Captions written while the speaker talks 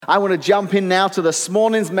I want to jump in now to this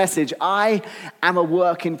morning's message. I am a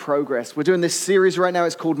work in progress. We're doing this series right now.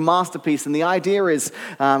 It's called Masterpiece. And the idea is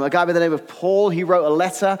a guy by the name of Paul. He wrote a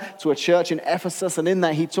letter to a church in Ephesus. And in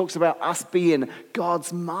that, he talks about us being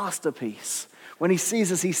God's masterpiece. When he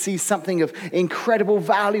sees us, he sees something of incredible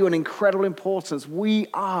value and incredible importance. We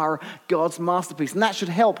are God's masterpiece. And that should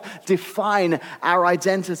help define our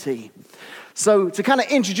identity. So to kind of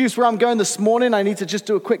introduce where I'm going this morning, I need to just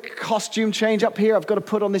do a quick costume change up here. I've got to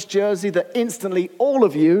put on this jersey that instantly all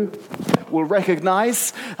of you will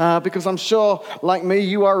recognize because I'm sure, like me,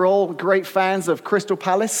 you are all great fans of Crystal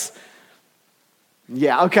Palace.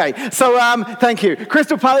 Yeah, okay. So, thank you.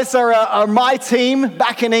 Crystal Palace are my team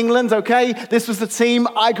back in England, okay? This was the team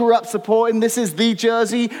I grew up supporting. This is the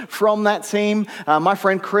jersey from that team. My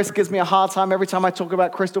friend Chris gives me a hard time every time I talk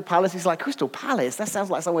about Crystal Palace. He's like, Crystal Palace? That sounds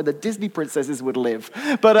like somewhere the Disney princesses would live.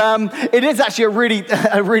 But it is actually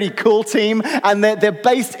a really cool team, and they're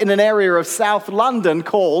based in an area of South London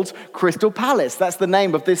called Crystal Palace. That's the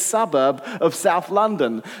name of this suburb of South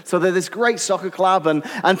London. So they're this great soccer club,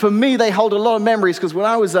 and for me, they hold a lot of memories. Because when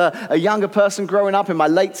I was a younger person growing up in my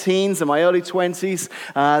late teens and my early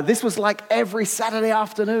 20s, this was like every Saturday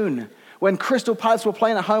afternoon. When Crystal Palace were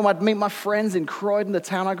playing at home, I'd meet my friends in Croydon, the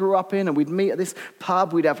town I grew up in, and we'd meet at this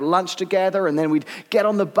pub, we'd have lunch together, and then we'd get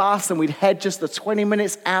on the bus and we'd head just the 20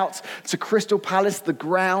 minutes out to Crystal Palace, the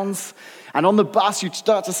grounds. And on the bus, you'd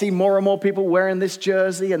start to see more and more people wearing this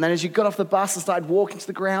jersey. And then as you got off the bus and started walking to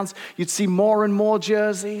the grounds, you'd see more and more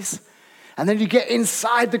jerseys. And then you get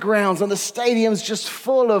inside the grounds and the stadium's just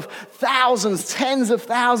full of thousands, tens of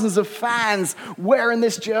thousands of fans wearing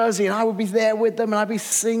this jersey. And I would be there with them and I'd be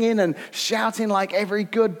singing and shouting like every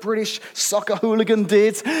good British soccer hooligan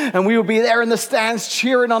did. And we would be there in the stands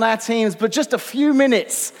cheering on our teams. But just a few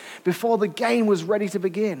minutes before the game was ready to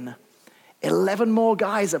begin, 11 more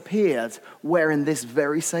guys appeared wearing this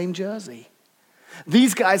very same jersey.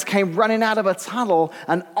 These guys came running out of a tunnel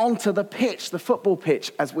and onto the pitch, the football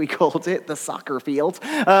pitch, as we called it, the soccer field.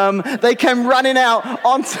 They came running out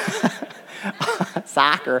onto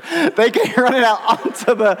soccer. They came running out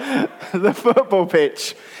onto the football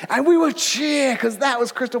pitch. And we would cheer because that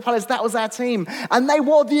was Crystal Palace, that was our team. And they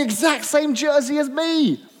wore the exact same jersey as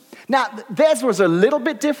me. Now, theirs was a little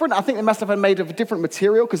bit different. I think they must have been made of a different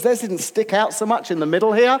material because theirs didn't stick out so much in the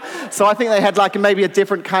middle here. So I think they had like maybe a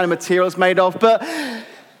different kind of material it's made of. But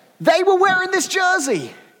they were wearing this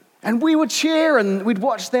jersey. And we would cheer and we'd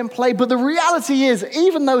watch them play. But the reality is,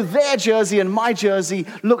 even though their jersey and my jersey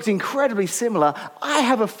looked incredibly similar, I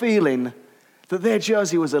have a feeling that their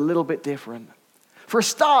jersey was a little bit different. For a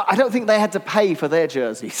start, I don't think they had to pay for their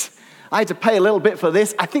jerseys. I had to pay a little bit for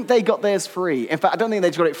this. I think they got theirs free. In fact, I don't think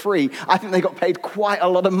they got it free. I think they got paid quite a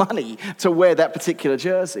lot of money to wear that particular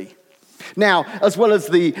jersey. Now, as well as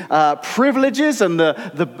the privileges and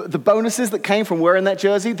the bonuses that came from wearing that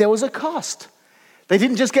jersey, there was a cost. They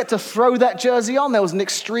didn't just get to throw that jersey on. There was an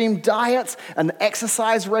extreme diet, an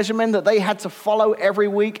exercise regimen that they had to follow every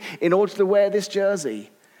week in order to wear this jersey.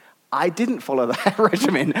 I didn't follow that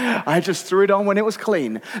regimen. I just threw it on when it was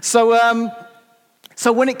clean.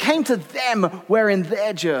 So when it came to them wearing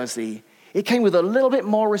their jersey, it came with a little bit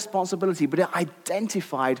more responsibility, but it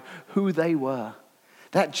identified who they were.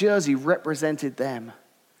 That jersey represented them.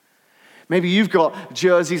 Maybe you've got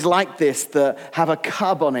jerseys like this that have a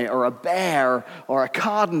cub on it or a bear or a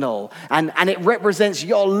cardinal, and it represents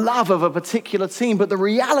your love of a particular team. But the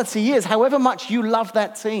reality is, however much you love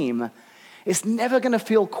that team, it's never going to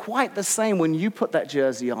feel quite the same when you put that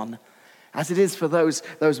jersey on as it is for those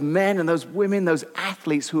men and those women, those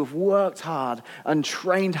athletes who have worked hard and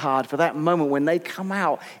trained hard for that moment when they come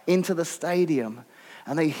out into the stadium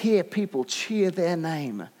and they hear people cheer their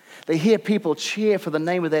name. They hear people cheer for the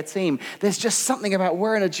name of their team. There's just something about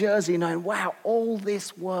wearing a jersey knowing, wow, all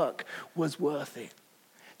this work was worth it.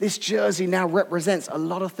 This jersey now represents a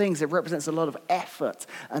lot of things. It represents a lot of effort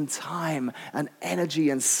and time and energy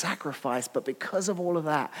and sacrifice. But because of all of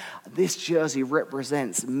that, this jersey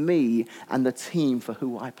represents me and the team for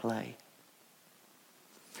who I play.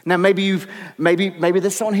 Now, maybe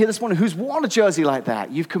there's someone here this morning who's worn a jersey like that.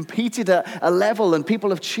 You've competed at a level and people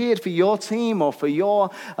have cheered for your team or for your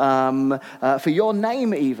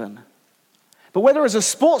name even. But whether it's a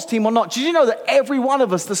sports team or not, did you know that every one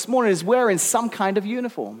of us this morning is wearing some kind of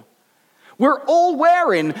uniform? We're all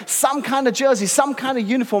wearing some kind of jersey, some kind of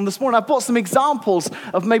uniform this morning. I've brought some examples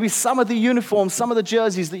of maybe some of the uniforms, some of the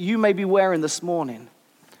jerseys that you may be wearing this morning.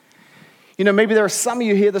 You know, maybe there are some of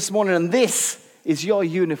you here this morning and this is your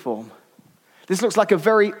uniform. This looks like a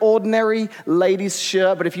very ordinary lady's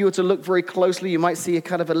shirt, but if you were to look very closely, you might see a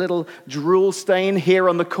kind of a little drool stain here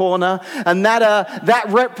on the corner. And that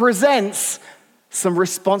represents some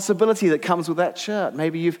responsibility that comes with that shirt.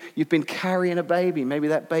 Maybe you've been carrying a baby. Maybe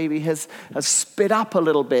that baby has spit up a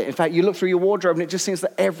little bit. In fact, you look through your wardrobe and it just seems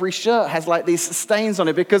that every shirt has like these stains on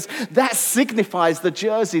it, because that signifies the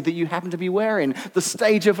jersey that you happen to be wearing, the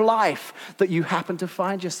stage of life that you happen to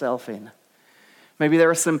find yourself in. Maybe there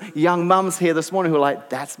are some young mums here this morning who are like,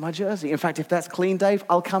 that's my jersey. In fact, if that's clean, Dave,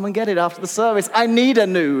 I'll come and get it after the service. I need a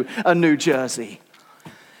new jersey.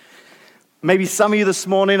 Maybe some of you this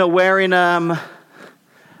morning are wearing a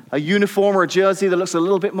uniform or a jersey that looks a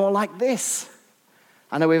little bit more like this.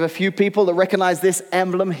 I know we have a few people that recognize this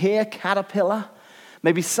emblem here, Caterpillar.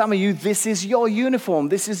 Maybe some of you, this is your uniform.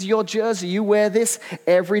 This is your jersey. You wear this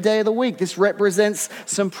every day of the week. This represents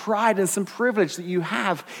some pride and some privilege that you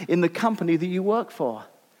have in the company that you work for.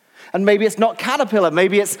 And maybe it's not Caterpillar.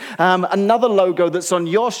 Maybe it's another logo that's on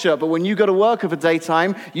your shirt. But when you go to work of a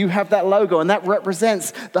daytime, you have that logo. And that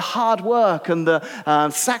represents the hard work and the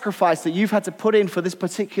sacrifice that you've had to put in for this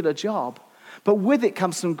particular job. But with it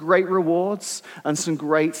comes some great rewards and some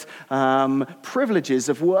great privileges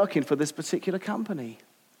of working for this particular company.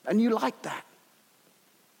 And you like that.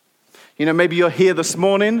 You know, maybe you're here this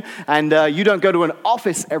morning and you don't go to an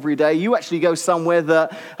office every day. You actually go somewhere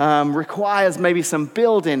that requires maybe some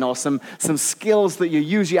building or some skills that you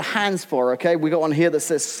use your hands for, okay? We got one here that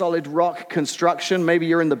says solid rock construction. Maybe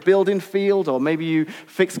you're in the building field, or maybe you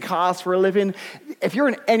fix cars for a living. If you're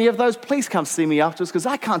in any of those, please come see me afterwards, because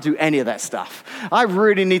I can't do any of that stuff. I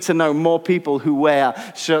really need to know more people who wear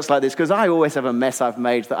shirts like this, because I always have a mess I've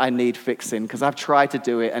made that I need fixing, because I've tried to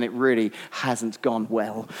do it and it really hasn't gone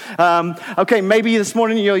well. Okay, maybe this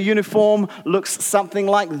morning your uniform looks something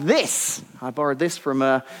like this. I borrowed this from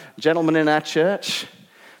a gentleman in our church.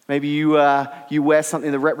 Maybe you wear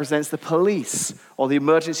something that represents the police or the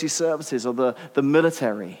emergency services or the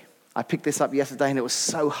military. I picked this up yesterday and it was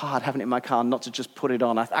so hard having it in my car not to just put it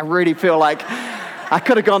on. I really feel like I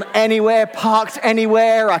could have gone anywhere, parked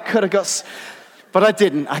anywhere. I could have got... But I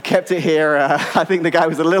didn't. I kept it here. I think the guy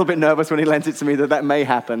was a little bit nervous when he lent it to me that may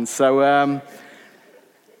happen. So...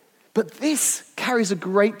 But this carries a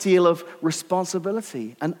great deal of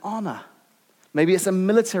responsibility and honor. Maybe it's a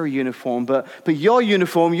military uniform, but your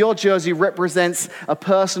uniform, your jersey represents a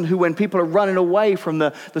person who, when people are running away from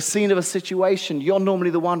the scene of a situation, you're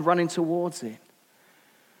normally the one running towards it.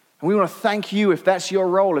 And we want to thank you if that's your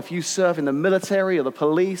role, if you serve in the military or the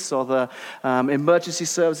police or the emergency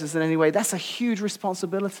services in any way. That's a huge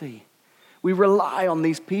responsibility. We rely on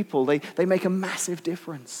these people. They make a massive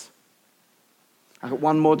difference. I've got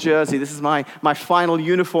one more jersey. This is my final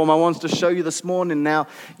uniform I wanted to show you this morning. Now,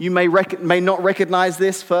 you may not recognize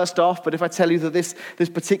this first off, but if I tell you that this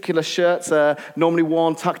particular shirt's normally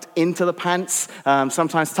worn tucked into the pants,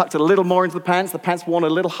 sometimes tucked a little more into the pants worn a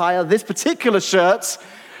little higher. This particular shirt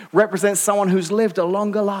represents someone who's lived a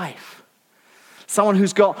longer life, someone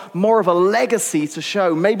who's got more of a legacy to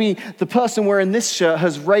show. Maybe the person wearing this shirt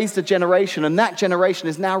has raised a generation, and that generation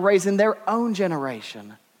is now raising their own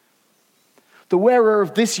generation. The wearer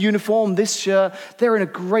of this uniform, this shirt, they're in a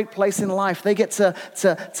great place in life. They get to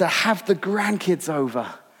have the grandkids over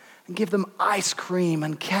and give them ice cream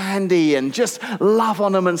and candy and just love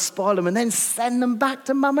on them and spoil them and then send them back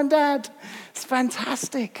to mum and dad. It's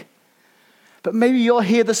fantastic. But maybe you're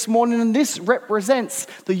here this morning and this represents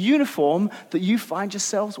the uniform that you find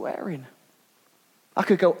yourselves wearing. I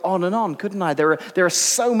could go on and on, couldn't I? There are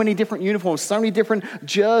so many different uniforms, so many different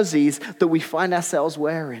jerseys that we find ourselves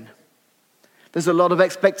wearing. There's a lot of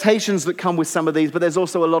expectations that come with some of these, but there's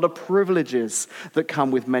also a lot of privileges that come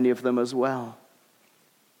with many of them as well.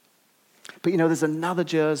 But you know, there's another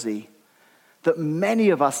jersey that many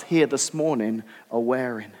of us here this morning are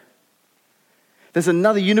wearing. There's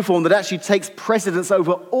another uniform that actually takes precedence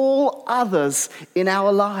over all others in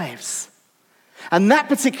our lives. And that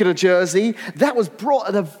particular jersey, that was brought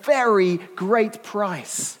at a very great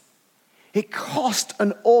price. It cost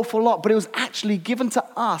an awful lot, but it was actually given to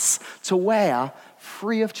us to wear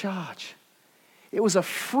free of charge. It was a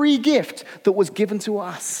free gift that was given to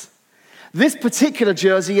us. This particular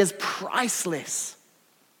jersey is priceless.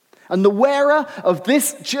 And the wearer of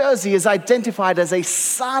this jersey is identified as a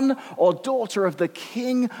son or daughter of the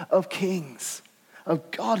King of Kings, of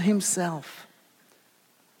God himself.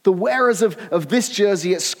 The wearers of this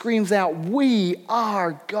jersey, it screams out, we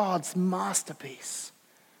are God's masterpiece.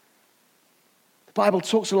 The Bible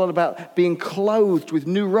talks a lot about being clothed with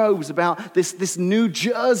new robes, about this new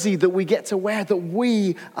jersey that we get to wear,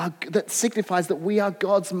 that signifies that we are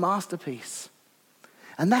God's masterpiece.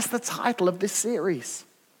 And that's the title of this series.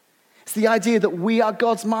 It's the idea that we are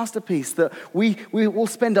God's masterpiece, that we will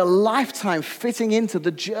spend a lifetime fitting into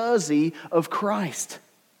the jersey of Christ.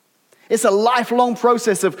 It's a lifelong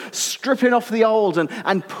process of stripping off the old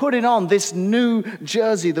and putting on this new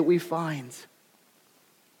jersey that we find.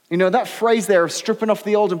 You know, that phrase there of stripping off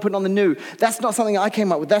the old and putting on the new, that's not something I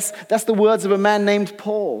came up with. That's the words of a man named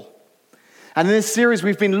Paul. And in this series,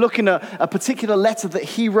 we've been looking at a particular letter that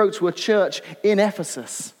he wrote to a church in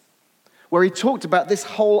Ephesus, where he talked about this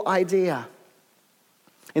whole idea.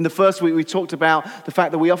 In the first week, we talked about the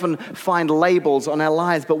fact that we often find labels on our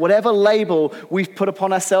lives, but whatever label we've put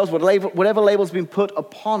upon ourselves, whatever label's been put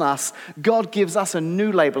upon us, God gives us a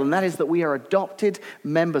new label, and that is that we are adopted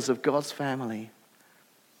members of God's family.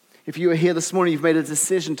 If you are here this morning, you've made a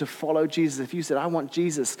decision to follow Jesus. If you said, I want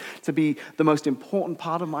Jesus to be the most important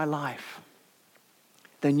part of my life,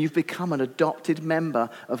 then you've become an adopted member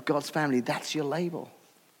of God's family. That's your label.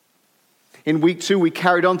 In week 2, we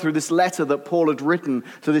carried on through this letter that Paul had written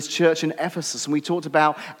to this church in Ephesus, and we talked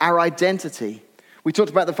about our identity. We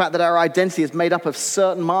talked about the fact that our identity is made up of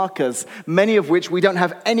certain markers, many of which we don't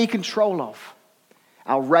have any control of.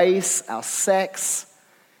 Our race, our sex,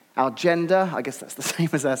 our gender, I guess that's the same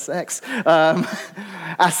as our sex, our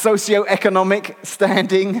socioeconomic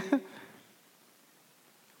standing.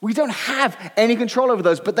 We don't have any control over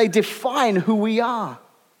those, but they define who we are.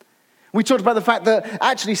 We talked about the fact that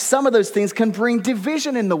actually some of those things can bring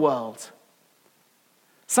division in the world.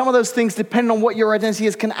 Some of those things, depending on what your identity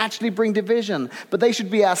is, can actually bring division. But they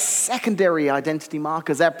should be our secondary identity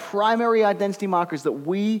markers. Our primary identity markers that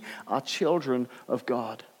we are children of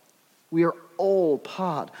God. We are all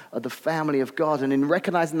part of the family of God. And in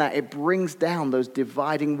recognizing that, it brings down those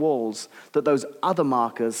dividing walls that those other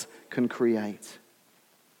markers can create.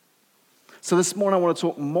 So this morning I want to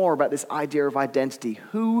talk more about this idea of identity,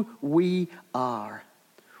 who we are,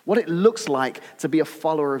 what it looks like to be a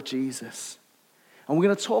follower of Jesus. And we're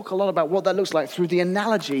going to talk a lot about what that looks like through the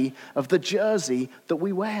analogy of the jersey that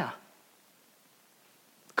we wear.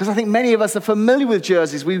 Because I think many of us are familiar with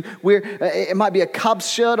jerseys. It might be a Cubs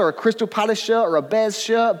shirt or a Crystal Palace shirt or a Bears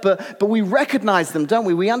shirt, but we recognize them, don't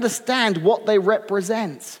we? We understand what they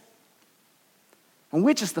represent. And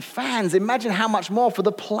we're just the fans. Imagine how much more for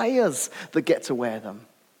the players that get to wear them.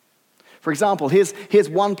 For example, here's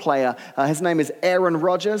one player. His name is Aaron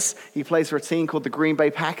Rodgers. He plays for a team called the Green Bay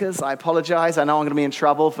Packers. I apologize. I know I'm going to be in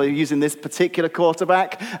trouble for using this particular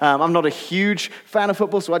quarterback. I'm not a huge fan of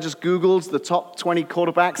football, so I just Googled the top 20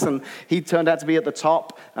 quarterbacks, and he turned out to be at the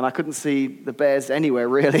top, and I couldn't see the Bears anywhere,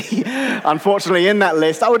 really, unfortunately, in that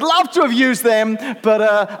list. I would love to have used them, but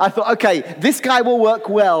I thought, okay, this guy will work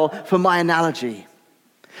well for my analogy.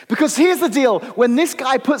 Because here's the deal. When this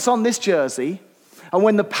guy puts on this jersey, and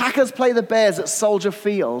when the Packers play the Bears at Soldier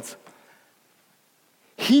Field,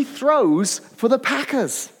 he throws for the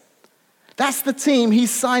Packers. That's the team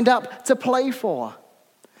he's signed up to play for.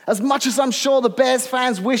 As much as I'm sure the Bears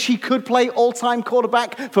fans wish he could play all-time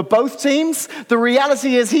quarterback for both teams, the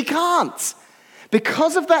reality is he can't.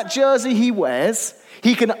 Because of that jersey he wears,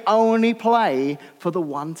 he can only play for the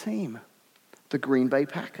one team, the Green Bay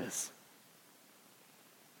Packers.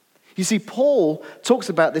 You see, Paul talks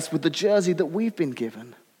about this with the jersey that we've been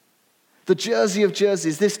given. The jersey of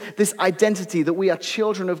jerseys, this identity that we are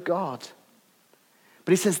children of God.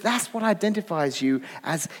 But he says that's what identifies you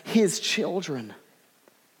as his children.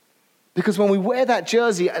 Because when we wear that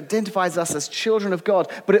jersey, it identifies us as children of God.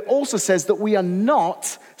 But it also says that we are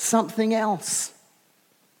not something else.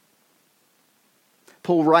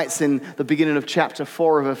 Paul writes in the beginning of chapter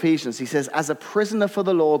 4 of Ephesians, he says, as a prisoner for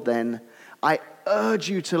the Lord then, I urge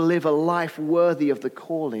you to live a life worthy of the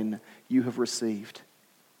calling you have received.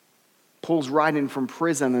 Paul's writing from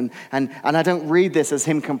prison, and I don't read this as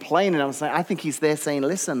him complaining. I think he's there saying,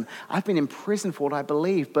 listen, I've been in prison for what I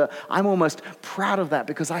believe, but I'm almost proud of that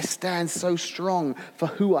because I stand so strong for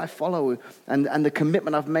who I follow and the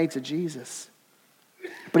commitment I've made to Jesus.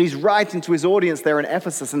 But he's writing to his audience there in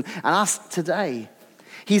Ephesus and us today.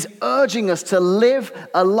 He's urging us to live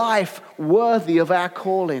a life worthy of our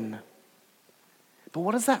calling. But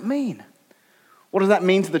what does that mean? What does that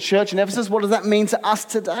mean to the church in Ephesus? What does that mean to us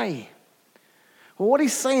today? Well, what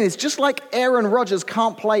he's saying is just like Aaron Rodgers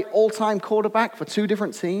can't play all-time quarterback for two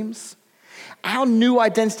different teams, our new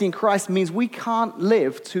identity in Christ means we can't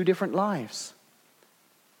live two different lives.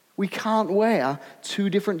 We can't wear two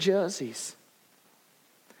different jerseys.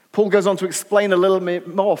 Paul goes on to explain a little bit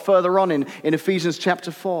more further on in Ephesians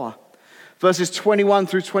chapter 4. Verses 21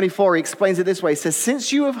 through 24, he explains it this way. He says,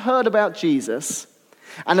 since you have heard about Jesus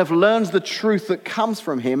and have learned the truth that comes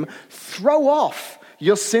from him, throw off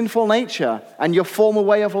your sinful nature and your former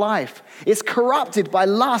way of life. It's corrupted by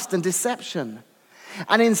lust and deception.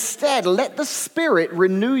 And instead, let the Spirit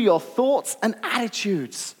renew your thoughts and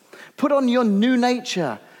attitudes. Put on your new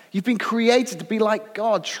nature, You've been created to be like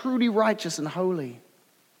God, truly righteous and holy.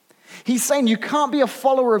 He's saying you can't be a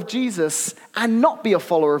follower of Jesus and not be a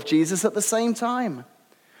follower of Jesus at the same time.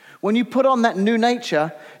 When you put on that new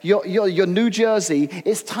nature, your new jersey,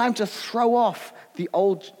 it's time to throw off the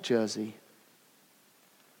old jersey.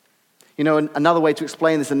 You know, another way to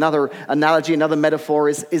explain this, another analogy, another metaphor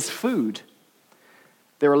is food.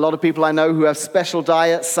 There are a lot of people I know who have special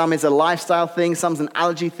diets. Some is a lifestyle thing, some's an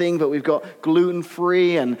allergy thing, but we've got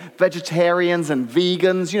gluten-free and vegetarians and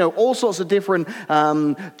vegans, you know, all sorts of different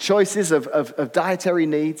choices of dietary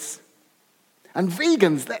needs. And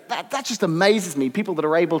vegans, that just amazes me, people that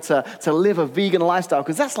are able to live a vegan lifestyle,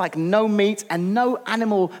 because that's like no meat and no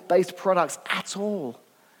animal-based products at all.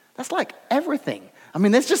 That's like everything. I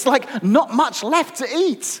mean, there's just like not much left to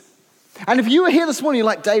eat. And if you were here this morning, you're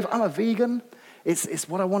like, Dave, I'm a vegan. It's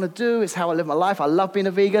what I want to do. It's how I live my life. I love being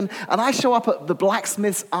a vegan. And I show up at the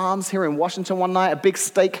Blacksmith's Arms here in Washington one night, a big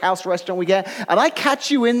steakhouse restaurant we get, and I catch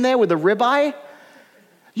you in there with a ribeye.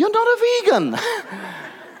 You're not a vegan.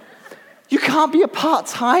 You can't be a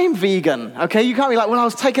part-time vegan, okay? You can't be like, well, I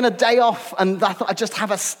was taking a day off and I thought I'd just have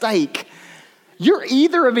a steak. You're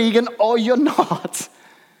either a vegan or you're not.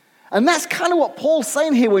 And that's kind of what Paul's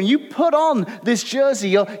saying here. When you put on this jersey,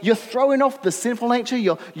 you're throwing off the sinful nature,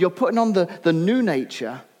 you're putting on the new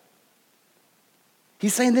nature.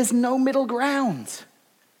 He's saying there's no middle ground.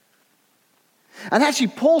 And actually,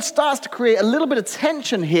 Paul starts to create a little bit of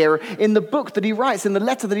tension here in the book that he writes, in the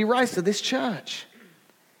letter that he writes to this church.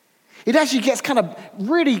 It actually gets kind of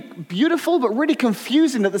really beautiful, but really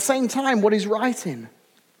confusing at the same time what he's writing.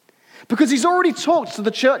 Because he's already talked to the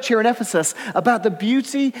church here in Ephesus about the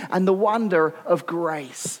beauty and the wonder of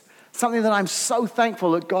grace. Something that I'm so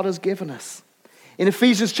thankful that God has given us. In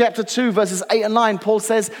Ephesians chapter 2, verses 8 and 9, Paul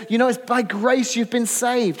says, you know, it's by grace you've been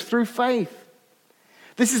saved through faith.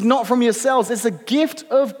 This is not from yourselves. It's a gift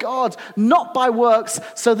of God, not by works,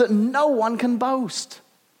 so that no one can boast.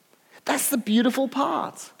 That's the beautiful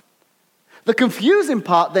part. The confusing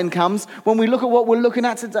part then comes when we look at what we're looking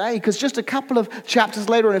at today, because just a couple of chapters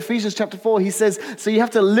later in Ephesians chapter 4, he says, so you have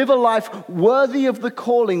to live a life worthy of the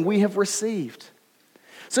calling we have received.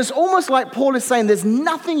 So it's almost like Paul is saying there's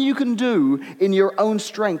nothing you can do in your own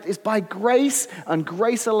strength. It's by grace and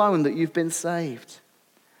grace alone that you've been saved.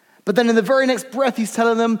 But then in the very next breath, he's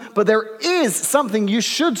telling them, but there is something you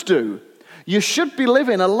should do. You should be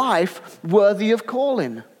living a life worthy of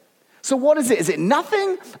calling. So what is it? Is it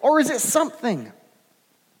nothing or is it something?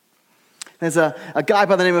 There's a guy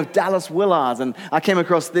by the name of Dallas Willard, and I came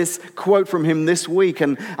across this quote from him this week,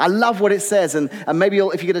 and I love what it says, and maybe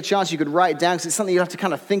if you get a chance, you could write it down, because it's something you have to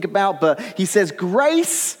kind of think about, but he says,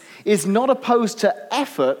 grace is not opposed to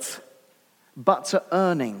effort, but to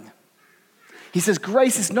earning. He says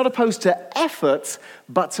grace is not opposed to effort,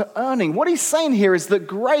 but to earning. What he's saying here is that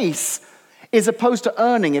grace is opposed to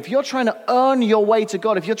earning. If you're trying to earn your way to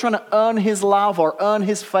God, if you're trying to earn his love or earn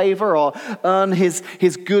his favor or earn his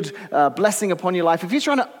good blessing upon your life, if you're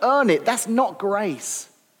trying to earn it, that's not grace.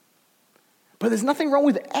 But there's nothing wrong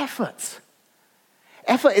with effort.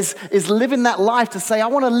 Effort is living that life to say, I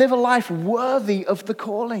want to live a life worthy of the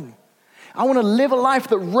calling. I want to live a life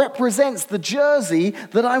that represents the jersey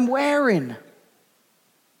that I'm wearing.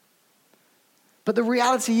 But the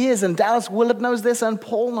reality is, and Dallas Willard knows this and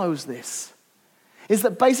Paul knows this, is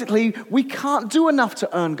that basically we can't do enough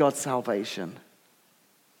to earn God's salvation.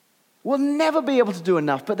 We'll never be able to do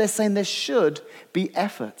enough, but they're saying there should be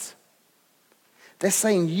effort. They're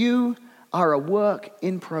saying you are a work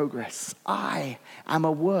in progress. I am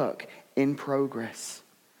a work in progress.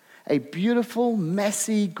 A beautiful,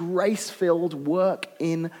 messy, grace-filled work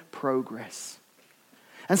in progress.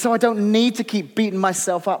 And so I don't need to keep beating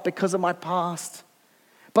myself up because of my past.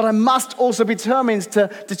 But I must also be determined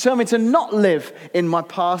to not live in my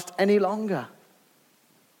past any longer.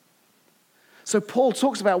 So Paul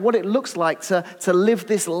talks about what it looks like to live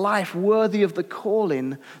this life worthy of the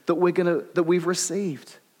calling that we've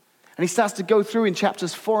received. And he starts to go through in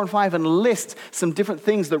chapters 4 and 5 and list some different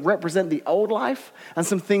things that represent the old life and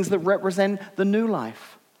some things that represent the new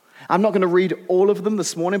life. I'm not going to read all of them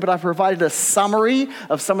this morning, but I've provided a summary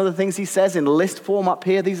of some of the things he says in list form up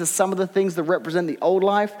here. These are some of the things that represent the old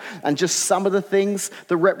life and just some of the things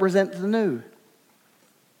that represent the new.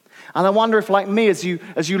 And I wonder if, like me, as you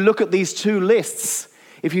look at these two lists,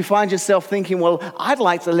 if you find yourself thinking, well, I'd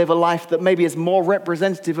like to live a life that maybe is more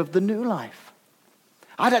representative of the new life.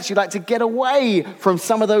 I'd actually like to get away from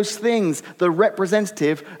some of those things that are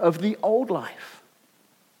representative of the old life.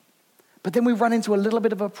 But then we run into a little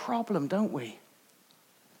bit of a problem, don't we?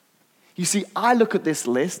 You see, I look at this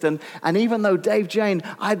list, and even though Dave Jane,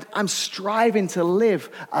 I'm striving to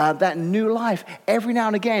live that new life, every now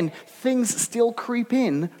and again, things still creep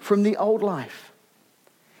in from the old life.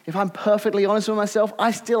 If I'm perfectly honest with myself,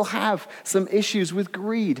 I still have some issues with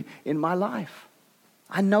greed in my life.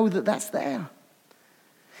 I know that that's there.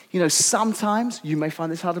 You know, sometimes, you may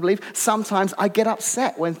find this hard to believe, sometimes I get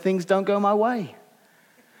upset when things don't go my way.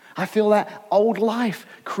 I feel that old life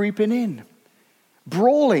creeping in.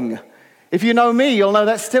 Brawling. If you know me, you'll know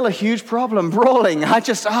that's still a huge problem. Brawling.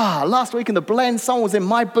 Last week in the blend, someone was in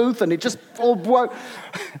my booth and it just all broke.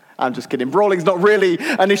 I'm just kidding. Brawling's not really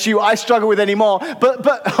an issue I struggle with anymore,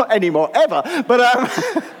 but anymore, ever. But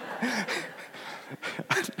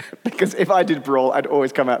because if I did brawl, I'd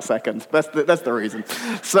always come out second. That's the reason.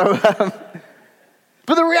 So,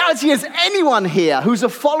 but the reality is, anyone here who's a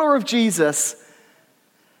follower of Jesus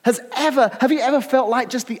have you ever felt like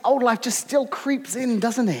just the old life just still creeps in,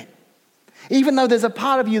 doesn't it? Even though there's a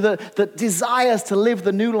part of you that desires to live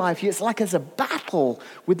the new life, it's like there's a battle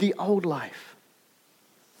with the old life.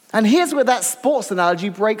 And here's where that sports analogy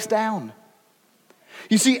breaks down.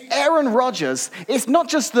 You see, Aaron Rodgers, it's not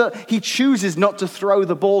just that he chooses not to throw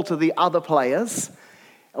the ball to the other players,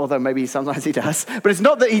 although maybe sometimes he does, but it's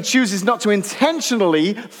not that he chooses not to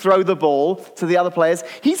intentionally throw the ball to the other players.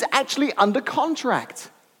 He's actually under contract.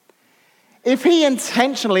 If he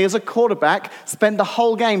intentionally, as a quarterback, spend the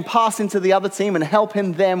whole game passing to the other team and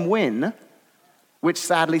helping them win, which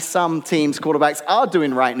sadly some teams' quarterbacks are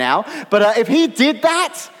doing right now, but if he did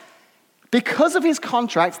that, because of his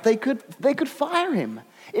contract, they could fire him.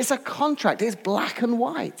 It's a contract. It's black and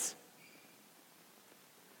white.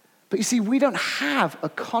 But you see, we don't have a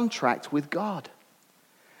contract with God.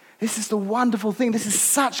 This is the wonderful thing. This is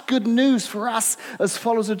such good news for us as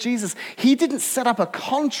followers of Jesus. He didn't set up a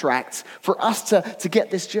contract for us to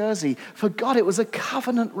get this jersey. For God, it was a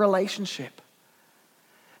covenant relationship.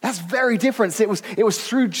 That's very different. It was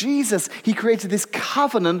through Jesus he created this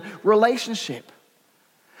covenant relationship.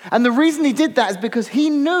 And the reason he did that is because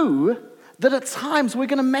he knew that at times we're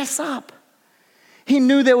going to mess up. He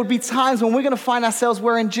knew there would be times when we're going to find ourselves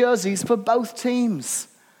wearing jerseys for both teams.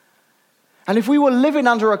 And if we were living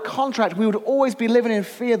under a contract, we would always be living in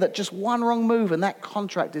fear that just one wrong move and that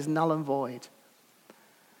contract is null and void.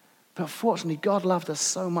 But fortunately, God loved us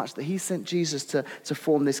so much that he sent Jesus to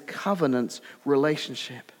form this covenant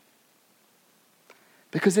relationship.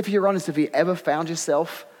 Because if you're honest, have you ever found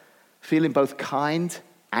yourself feeling both kind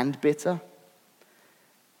and bitter?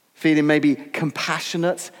 Feeling maybe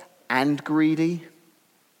compassionate and greedy?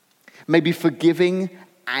 Maybe forgiving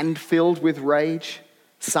and filled with rage?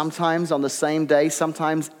 Sometimes on the same day,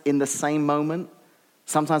 sometimes in the same moment,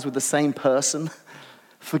 sometimes with the same person.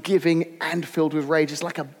 Forgiving and filled with rage. It's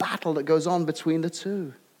like a battle that goes on between the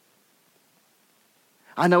two.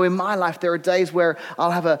 I know in my life there are days where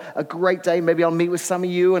I'll have a great day. Maybe I'll meet with some of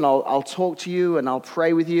you and I'll talk to you and I'll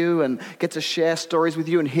pray with you and get to share stories with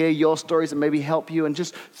you and hear your stories and maybe help you. And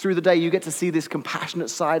just through the day you get to see this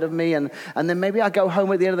compassionate side of me. And then maybe I go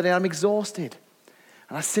home at the end of the day and I'm exhausted.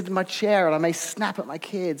 And I sit in my chair and I may snap at my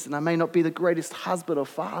kids and I may not be the greatest husband or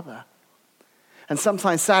father. And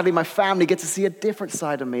sometimes, sadly, my family get to see a different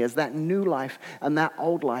side of me as that new life and that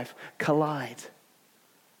old life collide.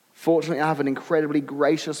 Fortunately, I have an incredibly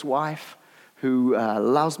gracious wife who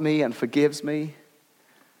loves me and forgives me.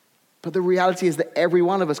 But the reality is that every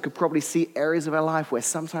one of us could probably see areas of our life where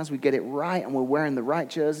sometimes we get it right and we're wearing the right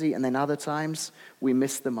jersey, and then other times we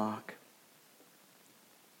miss the mark.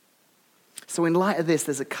 So in light of this,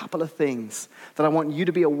 there's a couple of things that I want you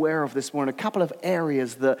to be aware of this morning, a couple of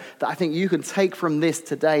areas that I think you can take from this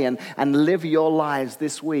today and live your lives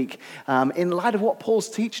this week in light of what Paul's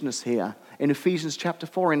teaching us here in Ephesians chapter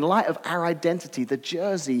 4, in light of our identity, the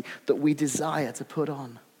jersey that we desire to put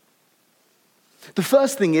on. The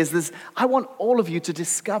first thing is I want all of you to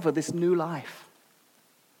discover this new life.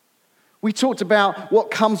 We talked about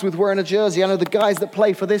what comes with wearing a jersey. I know the guys that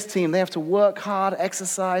play for this team, they have to work hard,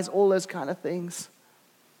 exercise, all those kind of things.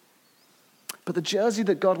 But the jersey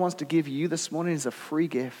that God wants to give you this morning is a free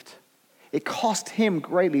gift. It cost him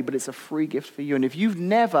greatly, but it's a free gift for you. And if you've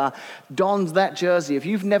never donned that jersey, if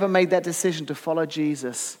you've never made that decision to follow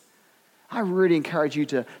Jesus, I really encourage you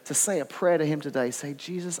to say a prayer to him today. Say,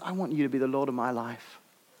 Jesus, I want you to be the Lord of my life.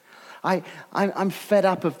 I'm fed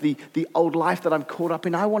up of the old life that I'm caught up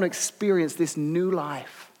in. I want to experience this new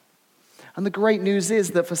life. And the great news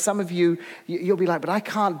is that for some of you, you'll be like, but I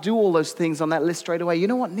can't do all those things on that list straight away. You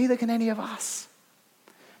know what? Neither can any of us.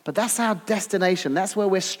 But that's our destination. That's where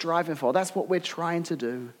we're striving for. That's what we're trying to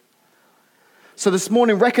do. So this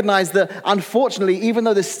morning, recognize that unfortunately, even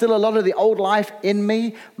though there's still a lot of the old life in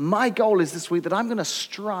me, my goal is this week that I'm going to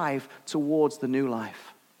strive towards the new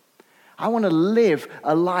life. I want to live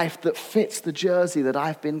a life that fits the jersey that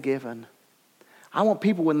I've been given. I want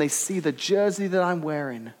people, when they see the jersey that I'm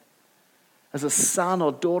wearing as a son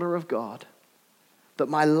or daughter of God, that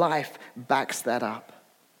my life backs that up.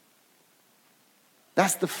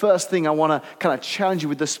 That's the first thing I want to kind of challenge you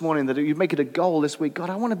with this morning, that you make it a goal this week. God,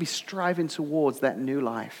 I want to be striving towards that new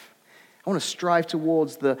life. I want to strive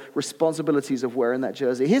towards the responsibilities of wearing that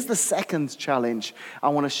jersey. Here's the second challenge I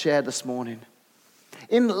want to share this morning.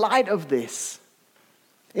 In light of this,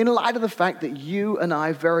 in light of the fact that you and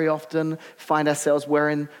I very often find ourselves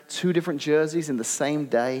wearing two different jerseys in the same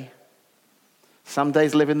day, some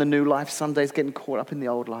days living the new life, some days getting caught up in the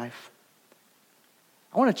old life,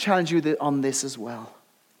 I want to challenge you on this as well.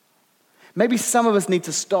 Maybe some of us need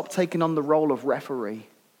to stop taking on the role of referee.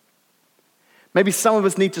 Maybe some of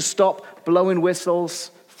us need to stop blowing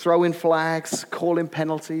whistles, throwing flags, calling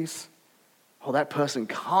penalties. Oh, that person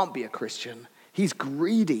can't be a Christian. He's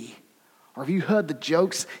greedy. Or have you heard the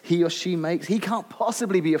jokes he or she makes? He can't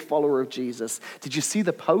possibly be a follower of Jesus. Did you see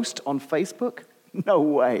the post on Facebook? No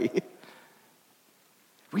way.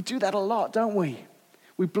 We do that a lot, don't we?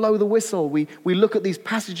 We blow the whistle. We look at these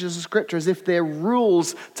passages of Scripture as if they're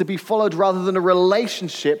rules to be followed rather than a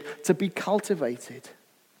relationship to be cultivated.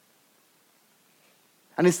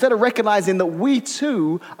 And instead of recognizing that we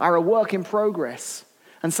too are a work in progress,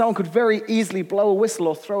 and someone could very easily blow a whistle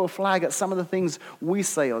or throw a flag at some of the things we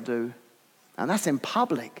say or do, and that's in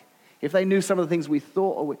public. If they knew some of the things we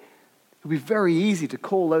thought, it would be very easy to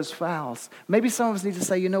call those fouls. Maybe some of us need to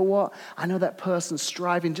say, you know what? I know that person's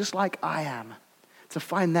striving just like I am to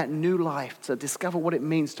find that new life, to discover what it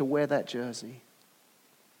means to wear that jersey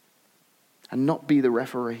and not be the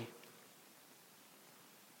referee.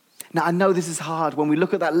 Now, I know this is hard. When we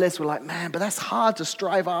look at that list, we're like, man, but that's hard to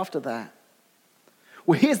strive after that.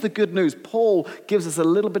 Well, here's the good news. Paul gives us a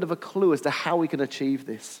little bit of a clue as to how we can achieve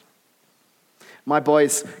this. My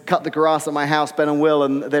boys cut the grass at my house, Ben and Will,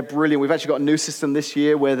 and they're brilliant. We've actually got a new system this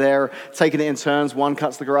year where they're taking it in turns. One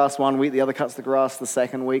cuts the grass one week, the other cuts the grass the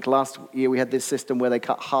second week. Last year we had this system where they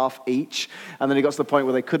cut half each, and then it got to the point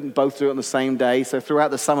where they couldn't both do it on the same day. So throughout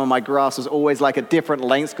the summer, my grass was always like a different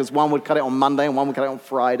length because one would cut it on Monday and one would cut it on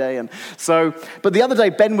Friday. But the other day,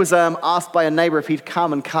 Ben was asked by a neighbor if he'd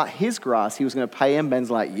come and cut his grass. He was going to pay him. Ben's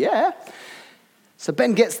like, yeah. So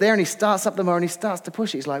Ben gets there and he starts up the mower and he starts to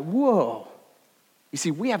push it. He's like, whoa. You see,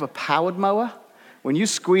 we have a powered mower. When you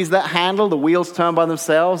squeeze that handle, the wheels turn by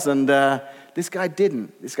themselves, and this guy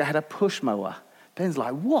didn't. This guy had a push mower. Ben's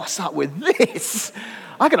like, what's up with this?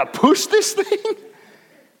 I gotta push this thing?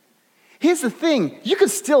 Here's the thing. You can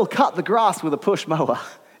still cut the grass with a push mower.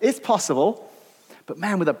 It's possible. But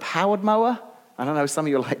man, with a powered mower, I don't know, some of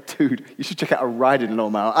you are like, dude, you should check out a riding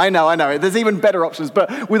lawnmower. I know. There's even better options.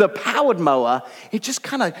 But with a powered mower, it just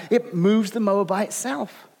it moves the mower by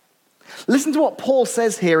itself. Listen to what Paul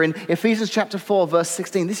says here in Ephesians chapter 4, verse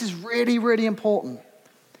 16. This is really, really important.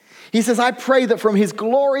 He says, I pray that from his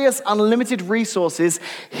glorious, unlimited resources,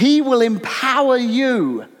 he will empower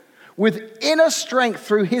you with inner strength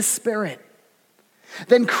through his Spirit.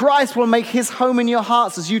 Then Christ will make his home in your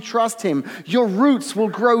hearts as you trust him. Your roots will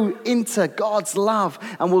grow into God's love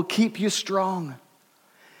and will keep you strong.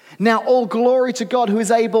 Now all glory to God who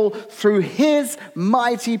is able through his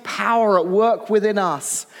mighty power at work within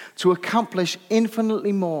us to accomplish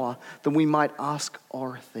infinitely more than we might ask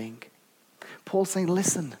or think. Paul's saying,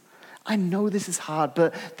 listen, I know this is hard,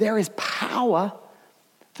 but there is power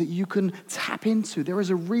that you can tap into. There is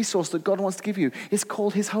a resource that God wants to give you. It's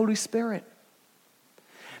called his Holy Spirit.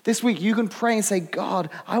 This week you can pray and say, God,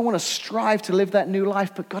 I want to strive to live that new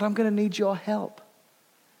life, but God, I'm going to need your help.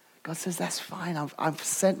 God says, that's fine. I've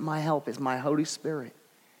sent my help. It's my Holy Spirit.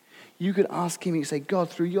 You could ask him, you say,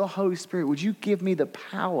 God, through your Holy Spirit, would you give me the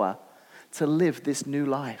power to live this new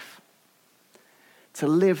life? To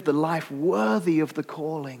live the life worthy of the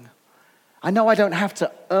calling. I know I don't have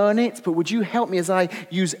to earn it, but would you help me as I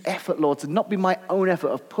use effort, Lord, to not be my own effort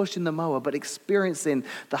of pushing the mower, but experiencing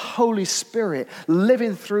the Holy Spirit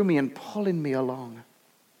living through me and pulling me along?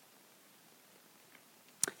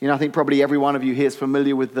 You know, I think probably every one of you here is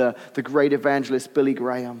familiar with the great evangelist Billy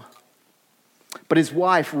Graham. But his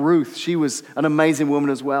wife, Ruth, she was an amazing woman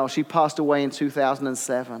as well. She passed away in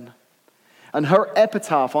 2007. And her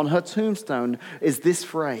epitaph on her tombstone is this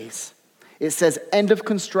phrase. It says, end of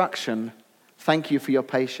construction, thank you for your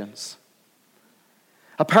patience.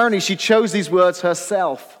 Apparently, she chose these words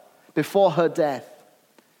herself before her death.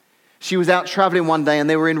 She was out traveling one day and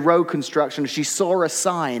they were in road construction. She saw a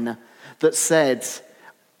sign that said,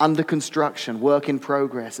 under construction, work in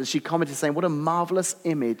progress. And she commented saying, what a marvelous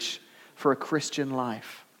image for a Christian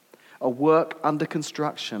life. A work under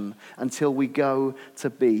construction until we go to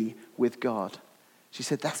be with God. She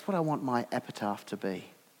said, that's what I want my epitaph to be.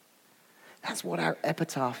 That's what our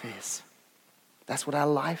epitaph is. That's what our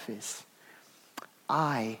life is.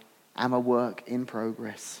 I am a work in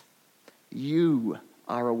progress. You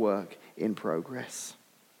are a work in progress.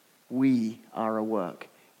 We are a work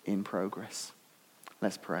in progress.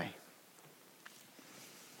 Let's pray.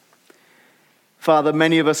 Father,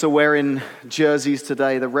 many of us are wearing jerseys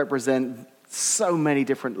today that represent so many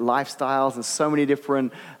different lifestyles and so many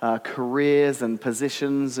different careers and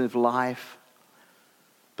positions of life.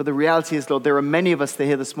 But the reality is, Lord, there are many of us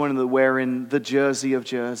here this morning that are wearing the jersey of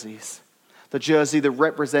jerseys. The jersey that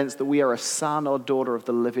represents that we are a son or daughter of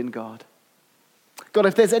the living God. God,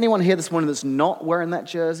 if there's anyone here this morning that's not wearing that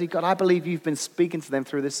jersey, God, I believe you've been speaking to them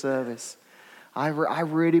through this service. I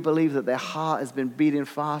really believe that their heart has been beating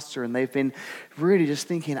faster and they've been really just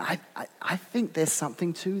thinking, I think there's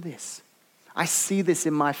something to this. I see this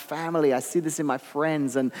in my family. I see this in my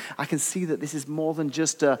friends. And I can see that this is more than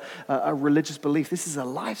just a religious belief. This is a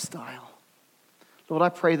lifestyle. Lord, I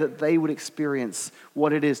pray that they would experience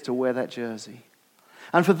what it is to wear that jersey.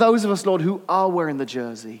 And for those of us, Lord, who are wearing the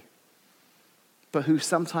jersey, but who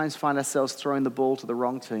sometimes find ourselves throwing the ball to the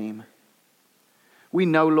wrong team, we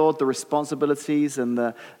know, Lord, the responsibilities and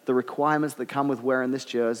the requirements that come with wearing this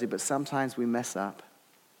jersey, but sometimes we mess up.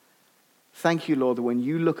 Thank you, Lord, that when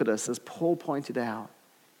you look at us, as Paul pointed out,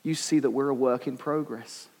 you see that we're a work in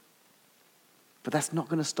progress. But that's not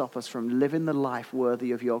going to stop us from living the life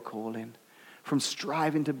worthy of your calling, from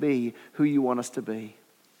striving to be who you want us to be.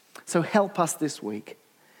 So help us this week.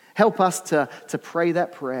 Help us to pray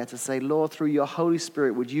that prayer, to say, Lord, through your Holy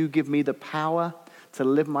Spirit, would you give me the power to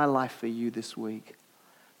live my life for you this week,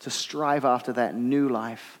 to strive after that new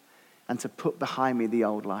life and to put behind me the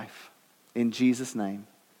old life. In Jesus' name,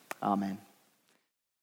 amen.